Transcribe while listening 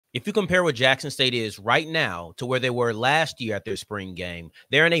If you compare what Jackson State is right now to where they were last year at their spring game,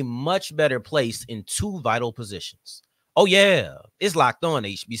 they're in a much better place in two vital positions. Oh, yeah, it's Locked On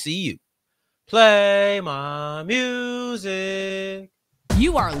HBCU. Play my music.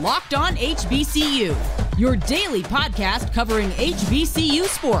 You are Locked On HBCU, your daily podcast covering HBCU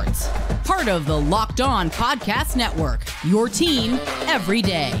sports. Part of the Locked On Podcast Network, your team every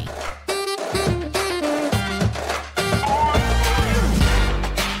day.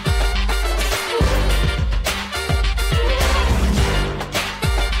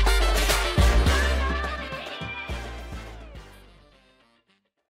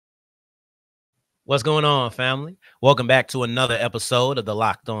 What's going on, family? Welcome back to another episode of the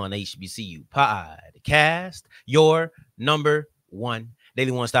Locked On HBCU podcast, your number one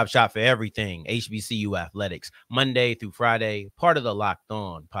daily one-stop shop for everything HBCU athletics, Monday through Friday, part of the Locked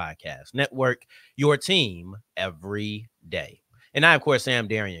On Podcast Network, your team every day. And I, of course, am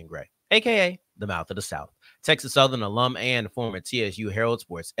Darian Gray, a.k.a. the Mouth of the South, Texas Southern alum and former TSU Herald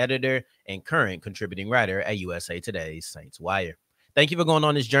sports editor and current contributing writer at USA Today's Saints Wire. Thank you for going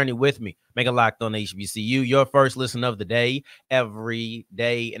on this journey with me. Make a Locked On HBCU your first listen of the day, every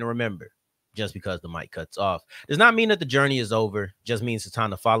day. And remember, just because the mic cuts off does not mean that the journey is over. Just means it's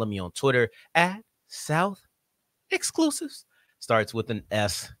time to follow me on Twitter at South Exclusives. Starts with an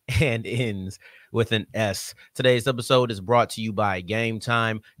S and ends with an S. Today's episode is brought to you by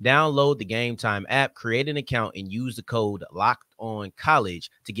Gametime. Download the Gametime app, create an account, and use the code LOCKEDONCollege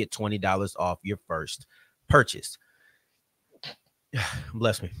to get $20 off your first purchase.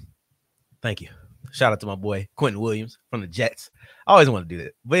 Bless me. Thank you. Shout out to my boy Quentin Williams from the Jets. I always want to do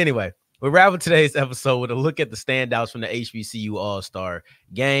that. But anyway, we're wrapping today's episode with a look at the standouts from the HBCU All Star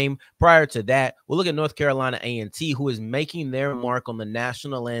Game. Prior to that, we'll look at North Carolina A&T, who is making their mark on the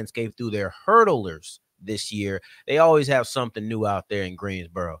national landscape through their hurdlers this year. They always have something new out there in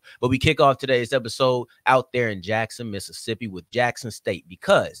Greensboro. But we kick off today's episode out there in Jackson, Mississippi with Jackson State,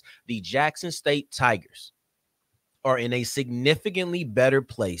 because the Jackson State Tigers are in a significantly better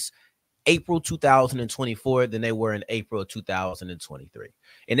place April 2024 than they were in April 2023.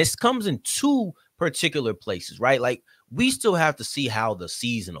 And this comes in two particular places, right? Like, we still have to see how the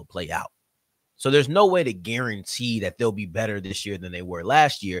season will play out. So there's no way to guarantee that they'll be better this year than they were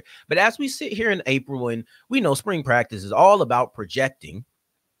last year. But as we sit here in April, and we know spring practice is all about projecting,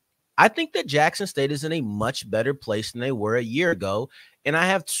 I think that Jackson State is in a much better place than they were a year ago. And I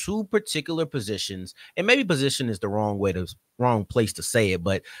have two particular positions, and maybe position is the wrong place to say it,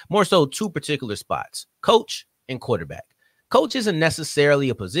 but more so two particular spots: coach and quarterback. Coach isn't necessarily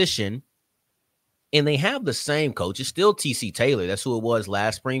a position, and they have the same coach. It's still TC Taylor. That's who it was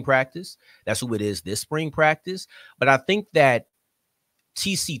last spring practice. That's who it is this spring practice. But I think that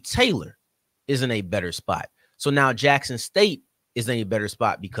TC Taylor is in a better spot. So now Jackson State is in a better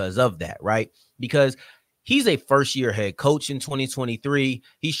spot because of that, right? Because he's a first-year head coach in 2023.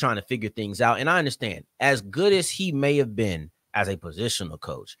 He's trying to figure things out. And I understand, as good as he may have been as a positional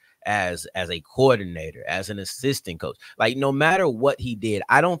coach, as a coordinator, as an assistant coach, like, no matter what he did,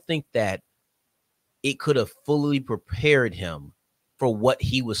 I don't think that it could have fully prepared him for what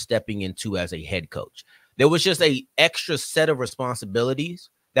he was stepping into as a head coach. There was just an extra set of responsibilities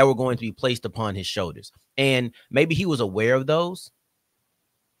that were going to be placed upon his shoulders. And maybe he was aware of those,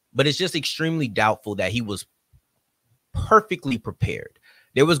 but it's just extremely doubtful that he was perfectly prepared.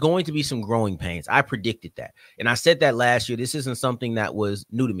 There was going to be some growing pains. I predicted that. And I said that last year. This isn't something that was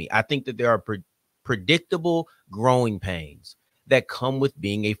new to me. I think that there are predictable growing pains that come with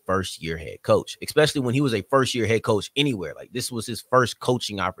being a first-year head coach, especially when he was a first-year head coach anywhere. Like, this was his first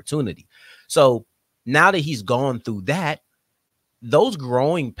coaching opportunity. So now that he's gone through that, those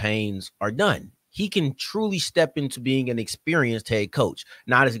growing pains are done. He can truly step into being an experienced head coach,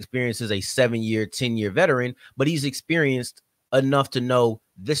 not as experienced as a 7-year, 10-year veteran, but he's experienced enough to know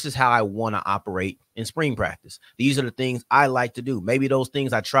this is how I want to operate in spring practice. These are the things I like to do. Maybe those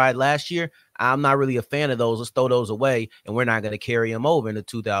things I tried last year, I'm not really a fan of those. Let's throw those away, and we're not going to carry them over into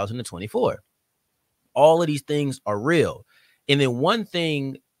 2024. All of these things are real. And then one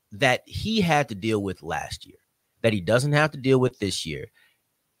thing that he had to deal with last year that he doesn't have to deal with this year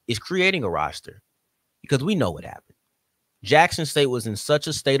is creating a roster, because we know what happened. Jackson State was in such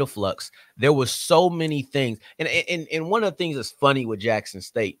a state of flux. There were so many things. And one of the things that's funny with Jackson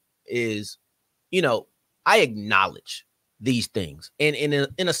State is, you know, I acknowledge these things. And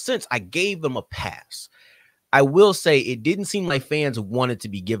in a sense, I gave them a pass. I will say it didn't seem like fans wanted to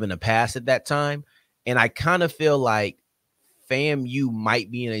be given a pass at that time. And I kind of feel like FAMU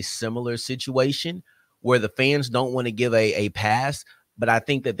might be in a similar situation where the fans don't want to give a pass, but I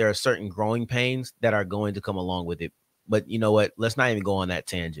think that there are certain growing pains that are going to come along with it But you know what? Let's not even go on that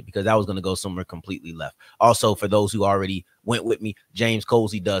tangent because that was going to go somewhere completely left. Also, for those who already went with me, James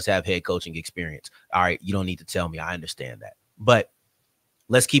Colsey does have head coaching experience. All right, you don't need to tell me. I understand that. But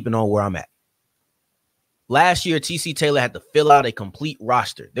let's keep it on where I'm at. Last year, TC Taylor had to fill out a complete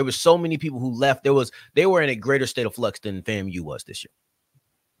roster. There were so many people who left. They were in a greater state of flux than FAMU was this year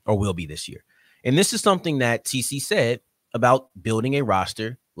or will be this year. And this is something that TC said about building a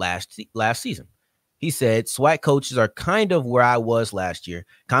roster last season. He said, SWAC coaches are kind of where I was last year,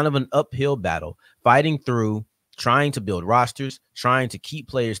 kind of an uphill battle, fighting through, trying to build rosters, trying to keep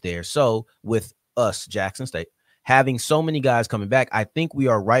players there. So with us, Jackson State, having so many guys coming back, I think we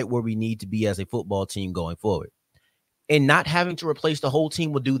are right where we need to be as a football team going forward. And not having to replace the whole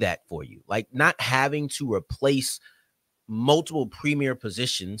team will do that for you. Like not having to replace multiple premier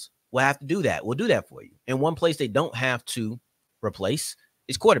positions will have to do that. We'll do that for you. And one place they don't have to replace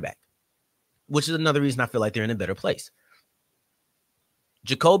is quarterback, which is another reason I feel like they're in a better place.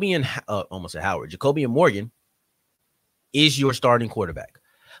 Jacoby Morgan is your starting quarterback.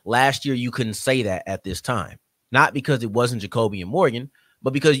 Last year, you couldn't say that at this time. Not because it wasn't Jacoby and Morgan,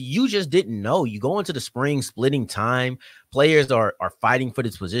 but because you just didn't know. You go into the spring splitting time. Players are fighting for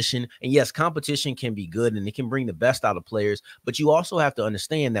this position. And yes, competition can be good and it can bring the best out of players. But you also have to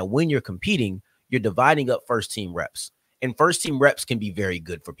understand that when you're competing, you're dividing up first team reps. And first team reps can be very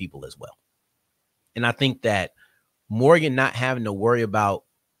good for people as well. And I think that Morgan not having to worry about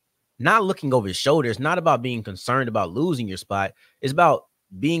not looking over his shoulder, it's not about being concerned about losing your spot. It's about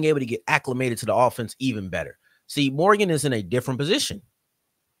being able to get acclimated to the offense even better. See, Morgan is in a different position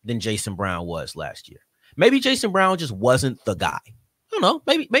than Jason Brown was last year. Maybe Jason Brown just wasn't the guy. I don't know.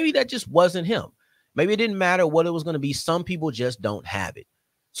 Maybe that just wasn't him. Maybe it didn't matter what it was going to be. Some people just don't have it.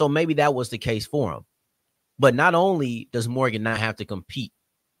 So maybe that was the case for him. But not only does Morgan not have to compete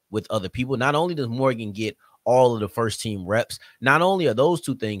with other people, not only does Morgan get all of the first team reps, not only are those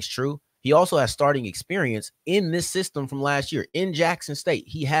two things true, he also has starting experience in this system from last year in Jackson State.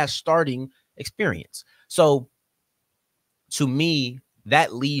 He has starting experience. So to me,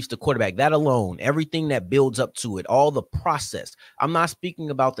 that leaves the quarterback, that alone, everything that builds up to it, all the process. I'm not speaking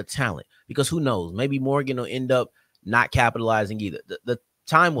about the talent because who knows? Maybe Morgan will end up not capitalizing either. The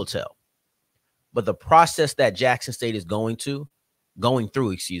time will tell. But the process that Jackson State is going through,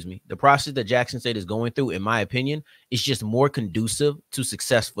 the process that Jackson State is going through, in my opinion, is just more conducive to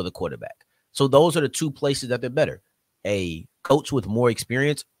success for the quarterback. So those are the two places that they're better. A coach with more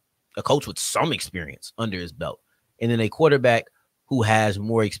experience, a coach with some experience under his belt, and then a quarterback who has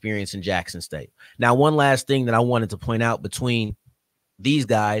more experience in Jackson State. Now, one last thing that I wanted to point out between these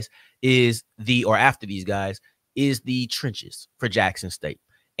guys is after these guys is the trenches for Jackson State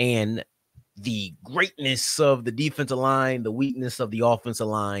and the greatness of the defensive line, the weakness of the offensive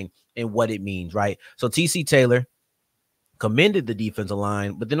line, and what it means, right? So TC Taylor commended the defensive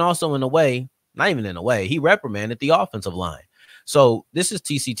line, but then also in a way, not even in a way, he reprimanded the offensive line. So this is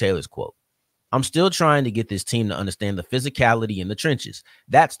TC Taylor's quote. I'm still trying to get this team to understand the physicality in the trenches.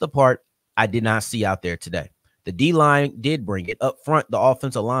 That's the part I did not see out there today. The D-line did bring it up front. The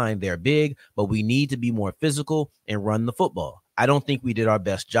offensive line, they're big, but we need to be more physical and run the football. I don't think we did our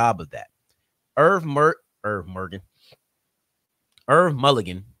best job of that. Irv Mulligan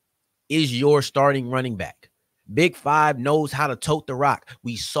is your starting running back. Big Five knows how to tote the rock.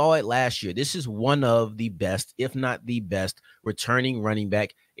 We saw it last year. This is one of the best, if not the best, returning running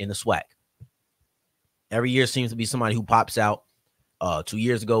back in the SWAC. Every year seems to be somebody who pops out. 2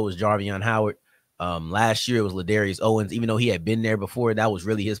 years ago was Jarvion Howard. Last year it was Ladarius Owens. Even though he had been there before, that was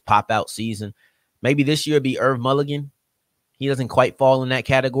really his pop-out season. Maybe this year it'd be Irv Mulligan. He doesn't quite fall in that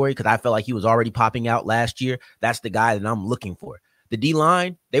category because I felt like he was already popping out last year. That's the guy that I'm looking for. The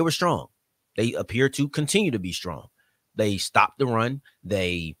D-line, they were strong. They appear to continue to be strong. They stopped the run.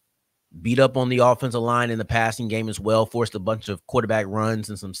 They beat up on the offensive line in the passing game as well, forced a bunch of quarterback runs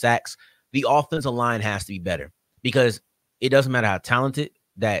and some sacks. The offensive line has to be better because it doesn't matter how talented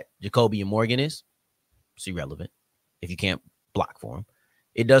that Jacoby and Morgan is. It's irrelevant if you can't block for him.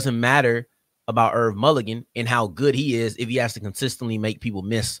 It doesn't matter about Irv Mulligan and how good he is if he has to consistently make people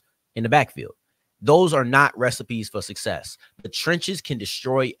miss in the backfield. Those are not recipes for success. The trenches can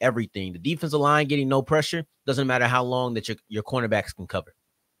destroy everything. The defensive line getting no pressure doesn't matter how long that your cornerbacks can cover.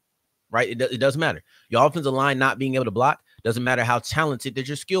 Right? It doesn't matter. Your offensive line not being able to block doesn't matter how talented that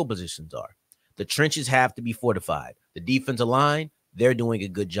your skill positions are. The trenches have to be fortified. The defensive line, they're doing a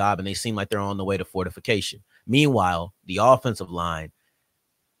good job, and they seem like they're on the way to fortification. Meanwhile, the offensive line,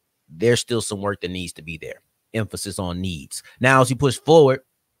 there's still some work that needs to be there. Emphasis on needs. Now, as you push forward,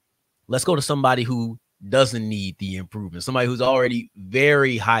 let's go to somebody who doesn't need the improvement, somebody who's already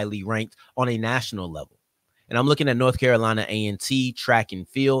very highly ranked on a national level. And I'm looking at North Carolina A&T track and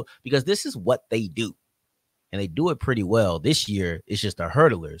field because this is what they do. And they do it pretty well. This year, it's just the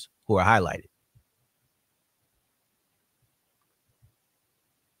hurdlers who are highlighted.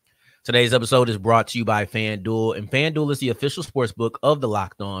 Today's episode is brought to you by FanDuel, and FanDuel is the official sportsbook of the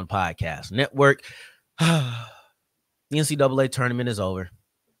Locked On Podcast Network. The NCAA tournament is over.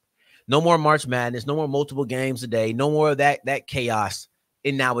 No more March Madness, no more multiple games a day, no more of that chaos.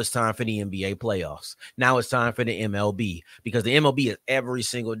 And now it's time for the NBA playoffs. Now it's time for the MLB because the MLB is every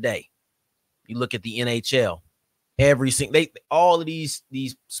single day. You look at the NHL. All of these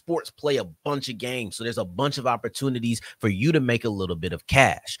sports play a bunch of games. So there's a bunch of opportunities for you to make a little bit of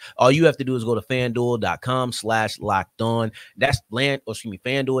cash. All you have to do is go to FanDuel.com/lockedon. That's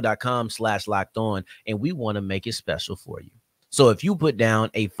FanDuel.com/lockedon. And we want to make it special for you. So if you put down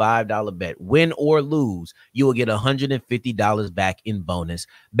a $5 bet, win or lose, you will get $150 back in bonus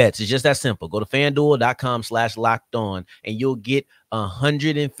bets. It's just that simple. Go to FanDuel.com/lockedon and you'll get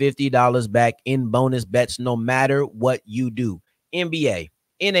 $150 back in bonus bets no matter what you do. NBA,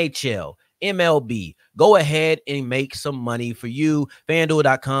 NHL, MLB. Go ahead and make some money for you.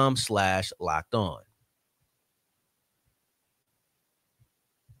 FanDuel.com/lockedon.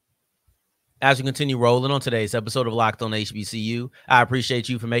 As we continue rolling on today's episode of Locked On HBCU, I appreciate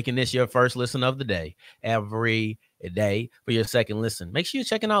you for making this your first listen of the day. Every day for your second listen, make sure you're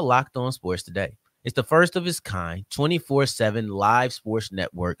checking out Locked On Sports Today. It's the first of its kind 24/7 live sports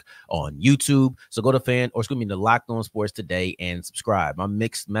network on YouTube. So go to the Locked On Sports Today and subscribe. My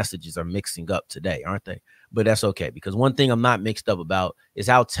mixed messages are mixing up today, aren't they? But that's okay, because one thing I'm not mixed up about is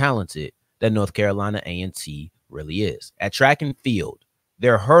how talented that North Carolina A&T really is. At track and field,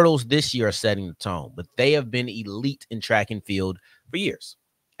 their hurdles this year are setting the tone, but they have been elite in track and field for years.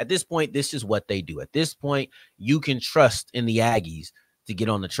 At this point, this is what they do. At this point, you can trust in the Aggies to get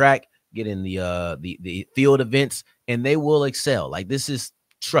on the track, get in the field events, and they will excel. Like, this is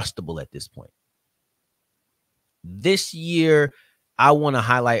trustable at this point. This year, I want to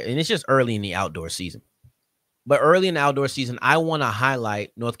highlight, and it's just early in the outdoor season, but early in the outdoor season, I want to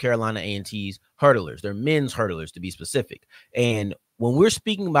highlight North Carolina A&T's hurdlers, their men's hurdlers to be specific. And when we're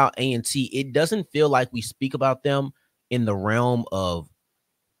speaking about A&T, it doesn't feel like we speak about them in the realm of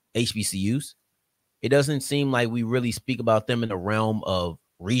HBCUs. It doesn't seem like we really speak about them in the realm of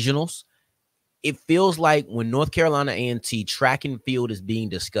regionals. It feels like when North Carolina A&T track and field is being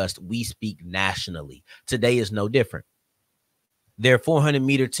discussed, we speak nationally. Today is no different. Their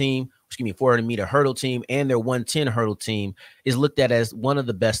 400-meter hurdle team and their 110 hurdle team is looked at as one of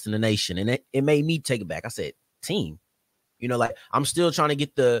the best in the nation. And it made me take it back. I said, team. You know, like, I'm still trying to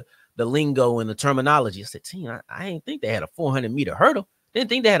get the lingo and the terminology. I said, team, I didn't think they had a 400-meter hurdle. Didn't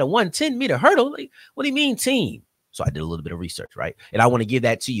think they had a 110-meter hurdle. Like, what do you mean, team? So I did a little bit of research, right? And I want to give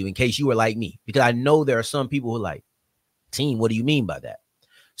that to you in case you were like me, because I know there are some people who are like, team, what do you mean by that?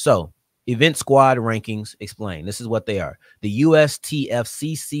 So event squad rankings explain. This is what they are. The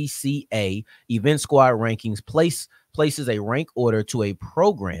USTFCCCA event squad rankings places a rank order to a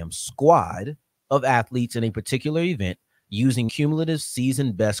program squad of athletes in a particular event using cumulative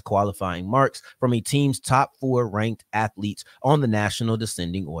season best qualifying marks from a team's top 4 ranked athletes on the national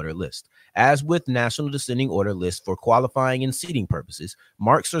descending order list. As with national descending order lists for qualifying and seeding purposes,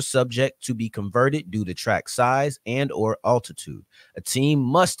 marks are subject to be converted due to track size and or altitude. A team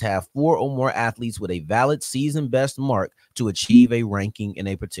must have 4 or more athletes with a valid season best mark to achieve a ranking in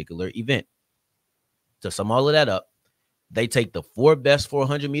a particular event. To sum all of that up, they take the 4 best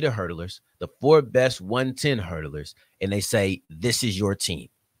 400-meter hurdlers, the 4 best 110 hurdlers, and they say, this is your team.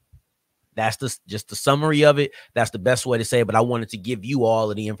 That's just the summary of it. That's the best way to say it, but I wanted to give you all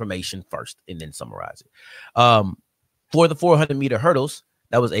of the information first and then summarize it. For the 400-meter hurdles,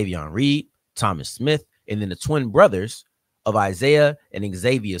 that was Avion Reed, Thomas Smith, and then the twin brothers of Isaiah and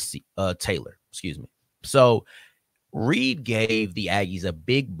Xavier Taylor. Excuse me. So Reed gave the Aggies a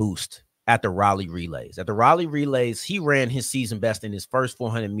big boost at the Raleigh Relays. At the Raleigh Relays, he ran his season best in his first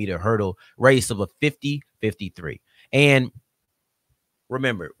 400-meter hurdle race of a 50-53. And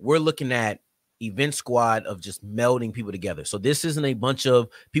remember, we're looking at event squad of just melding people together. So this isn't a bunch of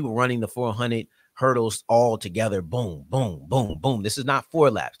people running the 400 hurdles all together. Boom, boom, boom, boom. This is not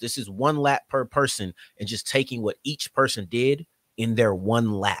 4 laps. This is 1 lap per person and just taking what each person did in their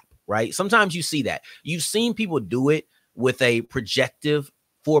 1 lap, right? Sometimes you see that. You've seen people do it with a projective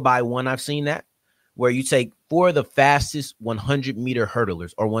 4x1. I've seen that, where you take 4 of the fastest 100-meter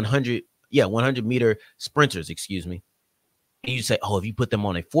hurdlers or 100-meter sprinters, excuse me. And you say, oh, if you put them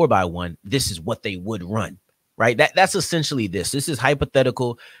on a 4x1, this is what they would run, right? That's essentially this. This is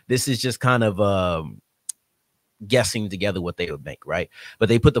hypothetical. This is just kind of guessing together what they would make, right? But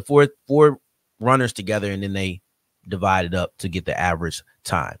they put the four runners together, and then they divide it up to get the average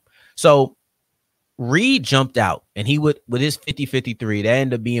time. So Reed jumped out, and he would, with his 50-53, that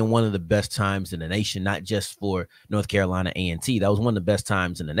ended up being one of the best times in the nation, not just for North Carolina A&T. That was one of the best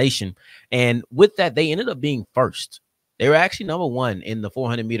times in the nation. And with that, they ended up being first. They were actually number one in the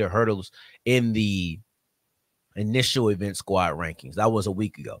 400-meter hurdles in the initial event squad rankings. That was a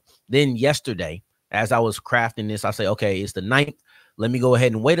week ago. Then yesterday, as I was crafting this, I say, okay, it's the 9th. Let me go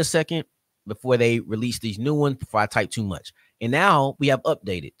ahead and wait a second before they release these new ones, before I type too much. And now we have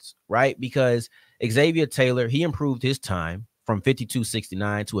updated, right? Because Xavier Taylor, he improved his time from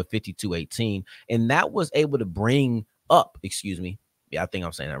 52.69 to a 52.18. And that was able to bring up, yeah, I think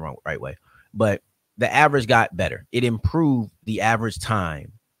I'm saying that wrong, right way. But the average got better. It improved the average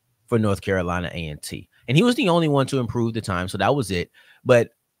time for North Carolina A&T. And he was the only one to improve the time, so that was it.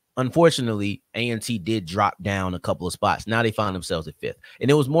 But unfortunately, A&T did drop down a couple of spots. Now they found themselves at 5th. And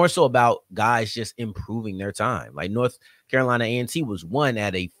it was more so about guys just improving their time. Like North Carolina A&T was one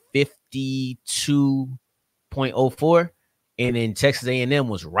at a 52.04, and then Texas A&M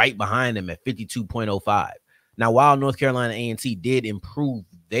was right behind them at 52.05. Now, while North Carolina A&T did improve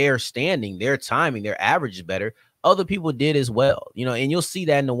their standing, their timing, their average is better, other people did as well, and you'll see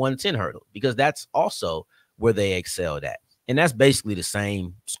that in the 110 hurdle, because that's also where they excelled at. And that's basically the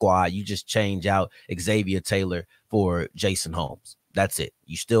same squad. You just change out Xavier Taylor for Jason Holmes. That's it.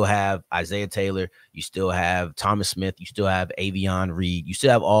 You still have Isaiah Taylor. You still have Thomas Smith. You still have Avion Reed. You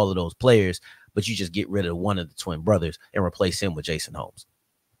still have all of those players, but you just get rid of one of the twin brothers and replace him with Jason Holmes.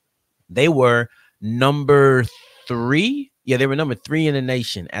 They were number 3. Yeah, they were number 3 in the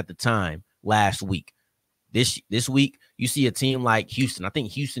nation at the time last week. This week, you see a team like Houston. I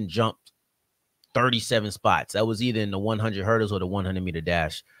think Houston jumped 37 spots. That was either in the 100 hurdles or the 100-meter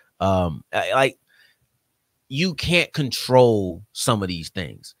dash. Like, you can't control some of these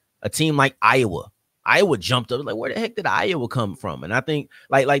things. A team like Iowa jumped up. Like, where the heck did Iowa come from? And I think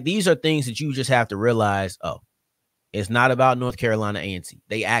like these are things that you just have to realize, it's not about North Carolina A&T.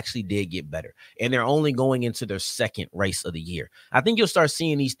 They actually did get better, and they're only going into their 2nd race of the year. I think you'll start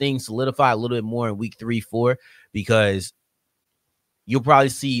seeing these things solidify a little bit more in week 3, 4, because you'll probably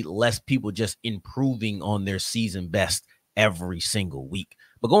see less people just improving on their season best every single week.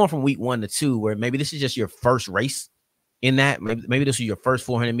 But going from week 1 to 2, where maybe this is just your first race in that, maybe this is your first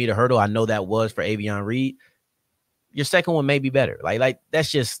 400-meter hurdle. I know that was for Avion Reed. Your second one may be better. Like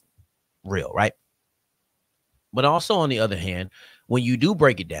that's just real, right? But also, on the other hand, when you do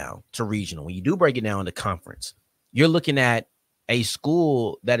break it down to regional, when you do break it down to conference, you're looking at a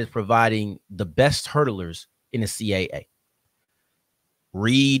school that is providing the best hurdlers in the CAA.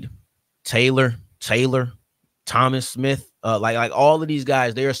 Reed, Taylor, Thomas Smith, like all of these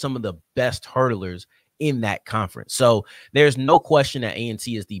guys, they are some of the best hurdlers in that conference. So there's no question that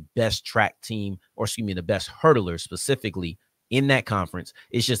A&T is the best track team, or the best hurdler specifically in that conference.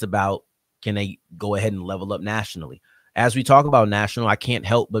 It's just about, can they go ahead and level up nationally? As we talk about national, I can't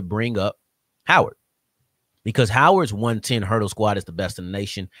help but bring up Howard, because Howard's 110 hurdle squad is the best in the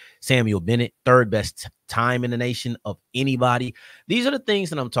nation. Samuel Bennett, 3rd best time in the nation of anybody. These are the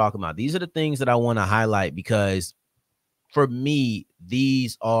things that I'm talking about. These are the things that I want to highlight, because for me,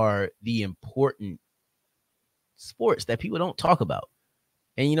 these are the important sports that people don't talk about.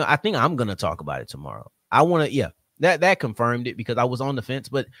 And, I think I'm going to talk about it tomorrow. I want to, that confirmed it, because I was on the fence,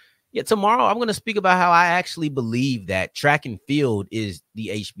 but tomorrow I'm going to speak about how I actually believe that track and field is the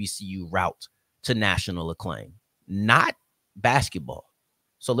HBCU route to national acclaim, not basketball.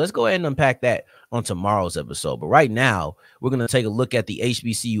 So let's go ahead and unpack that on tomorrow's episode. But right now, we're going to take a look at the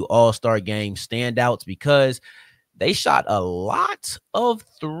HBCU All Star Game standouts, because they shot a lot of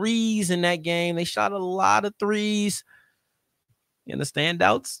threes in that game. They shot a lot of threes, and the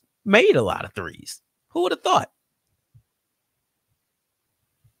standouts made a lot of threes. Who would have thought?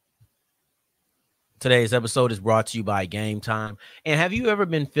 Today's episode is brought to you by Gametime. And have you ever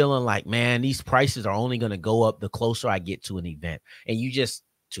been feeling like, man, these prices are only going to go up the closer I get to an event, and you just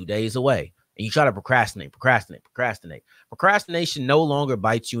 2 days away, and you try to procrastinate. Procrastination no longer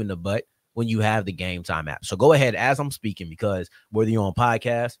bites you in the butt when you have the Gametime app. So go ahead as I'm speaking, because whether you're on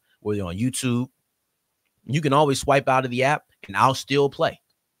podcast, whether you're on YouTube, you can always swipe out of the app and I'll still play.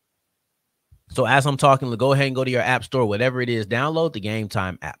 So as I'm talking, go ahead and go to your app store, whatever it is, download the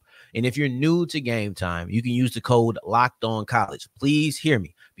Gametime app. And if you're new to Gametime, you can use the code LOCKEDONCollege. Please hear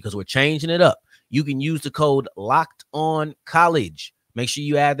me, because we're changing it up. You can use the code LOCKEDONCollege. Make sure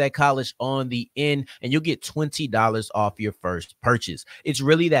you add that college on the end, and you'll get $20 off your first purchase. It's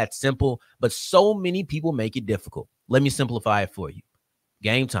really that simple, but so many people make it difficult. Let me simplify it for you.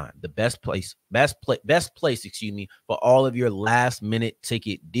 Gametime, the best place, excuse me, for all of your last minute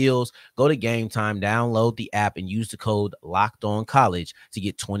ticket deals. Go to Gametime, download the app, and use the code LOCKEDONCollege to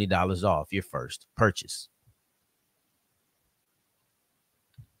get $20 off your first purchase.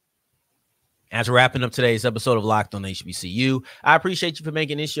 As we're wrapping up today's episode of Locked on HBCU, I appreciate you for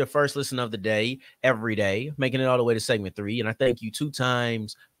making this your first listen of the day, every day, making it all the way to segment 3. And I thank you 2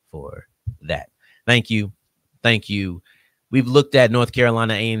 times for that. Thank you. Thank you. We've looked at North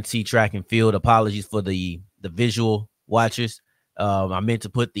Carolina A&T track and field. Apologies for the visual watchers. I meant to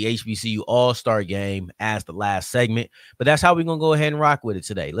put the HBCU All Star Game as the last segment, but that's how we're going to go ahead and rock with it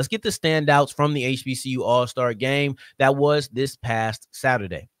today. Let's get the standouts from the HBCU All Star Game that was this past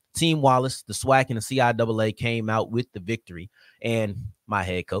Saturday. Team Wallace, the SWAC, and the CIAA came out with the victory. And my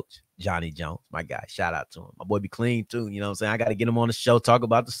head coach, Johnny Jones, my guy, shout out to him. My boy be clean too, you know what I'm saying? I got to get him on the show, talk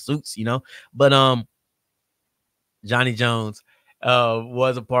about the suits, you know. But Johnny Jones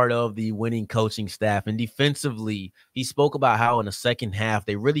was a part of the winning coaching staff. And defensively, he spoke about how in the second half,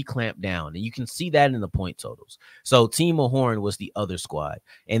 they really clamped down. And you can see that in the point totals. So Team Mahorn was the other squad.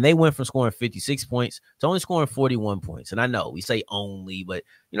 And they went from scoring 56 points to only scoring 41 points. And I know we say only, but,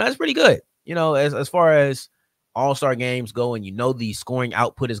 you know, that's pretty good. You know, as far as all-star games go, and you know the scoring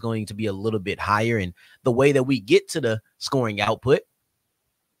output is going to be a little bit higher. And the way that we get to the scoring output,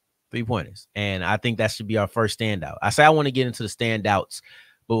 3-pointers. And I think that should be our first standout. I say I want to get into the standouts,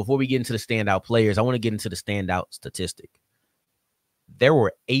 but before we get into the standout players, I want to get into the standout statistic. There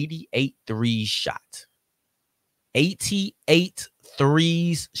were 88 threes shot. 88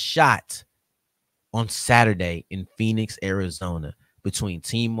 threes shot on Saturday in Phoenix, Arizona, between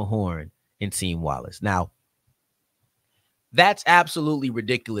Team Mahorn and Team Wallace. Now, that's absolutely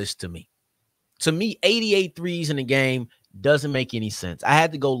ridiculous to me. To me, 88 threes in a game doesn't make any sense. I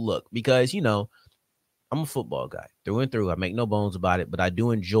had to go look because, you know, I'm a football guy through and through. I make no bones about it, but I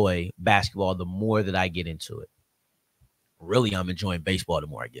do enjoy basketball the more that I get into it. Really, I'm enjoying baseball the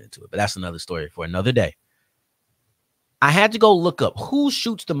more I get into it, but that's another story for another day. I had to go look up who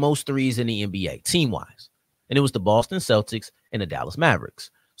shoots the most threes in the NBA, team-wise, and it was the Boston Celtics and the Dallas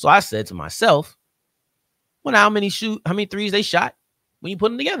Mavericks. So I said to myself, well, how many threes they shot when you put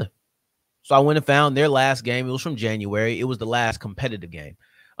them together? So I went and found their last game. It was from January. It was the last competitive game.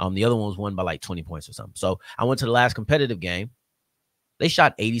 The other one was won by like 20 points or something. So I went to the last competitive game. They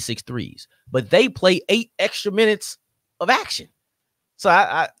shot 86 threes, but they played 8 extra minutes of action. So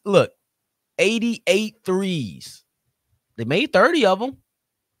I look, 88 threes. They made 30 of them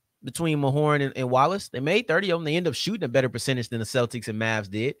between Mahorn and Wallace. They made 30 of them. They ended up shooting a better percentage than the Celtics and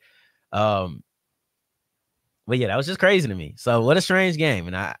Mavs did. But yeah, that was just crazy to me. So what a strange game.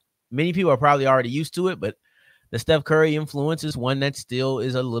 And many people are probably already used to it, but the Steph Curry influence is one that still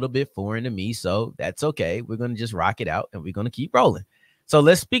is a little bit foreign to me. So that's okay. We're going to just rock it out and we're going to keep rolling. So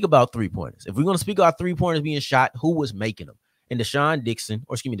let's speak about 3-pointers. If we're going to speak about 3-pointers being shot, who was making them? And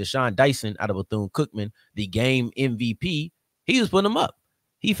Dhashon Dyson out of Bethune-Cookman, the game MVP, he was putting them up.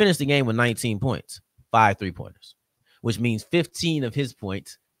 He finished the game with 19 points, 5 3-pointers, which means 15 of his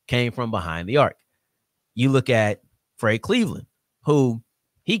points came from behind the arc. You look at Fred Cleveland, who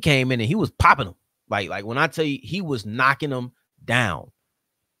he came in and he was popping them. Like when I tell you, he was knocking them down.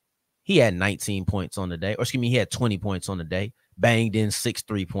 He had 19 points on the day, or excuse me, he had 20 points on the day, banged in 6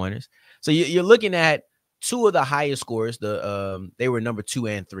 3-pointers. So you're looking at 2 of the highest scorers. They were number 2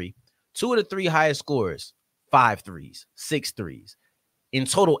 and 3. 2 of the 3 highest scorers, 5 threes, 6 threes. In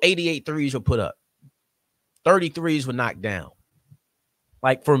total, 88 threes were put up. 30 threes were knocked down.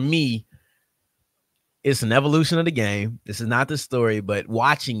 Like for me, it's an evolution of the game. This is not the story, but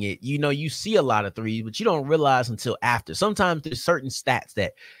watching it, you know, you see a lot of threes, but you don't realize until after. Sometimes there's certain stats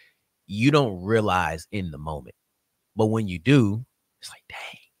that you don't realize in the moment. But when you do, it's like,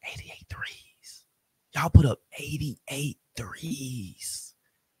 dang, 88 threes. Y'all put up 88 threes.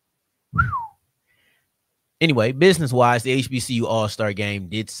 Whew. Anyway, business-wise, the HBCU All Star Game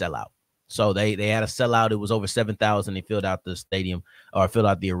did sell out. So they had a sellout. It was over 7,000. They filled out the stadium or filled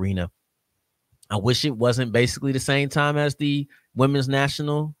out the arena. I wish it wasn't basically the same time as the Women's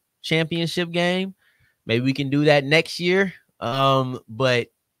National Championship game. Maybe we can do that next year. But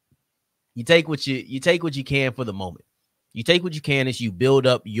you take what you can for the moment. You take what you can as you build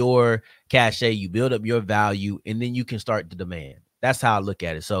up your cachet, you build up your value, and then you can start to demand. That's how I look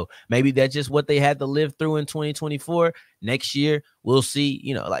at it. So maybe that's just what they had to live through in 2024. Next year, we'll see,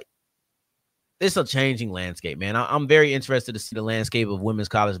 you know, like it's a changing landscape, man. I'm very interested to see the landscape of women's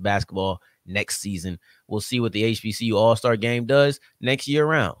college basketball next season. We'll see what the HBCU All Star Game does next year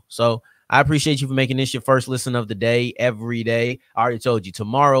round. So I appreciate you for making this your first listen of the day every day. I already told you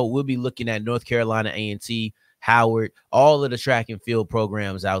tomorrow we'll be looking at North Carolina A&T Howard, all of the track and field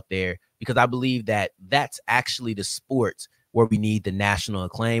programs out there, because I believe that that's actually the sports where we need the national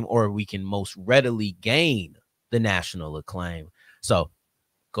acclaim, or we can most readily gain the national acclaim. So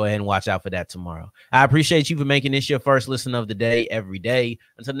go ahead and watch out for that tomorrow. I appreciate you for making this your first listen of the day every day.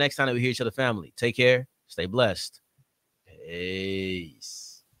 Until next time that we hear each other, family, take care, stay blessed. Peace.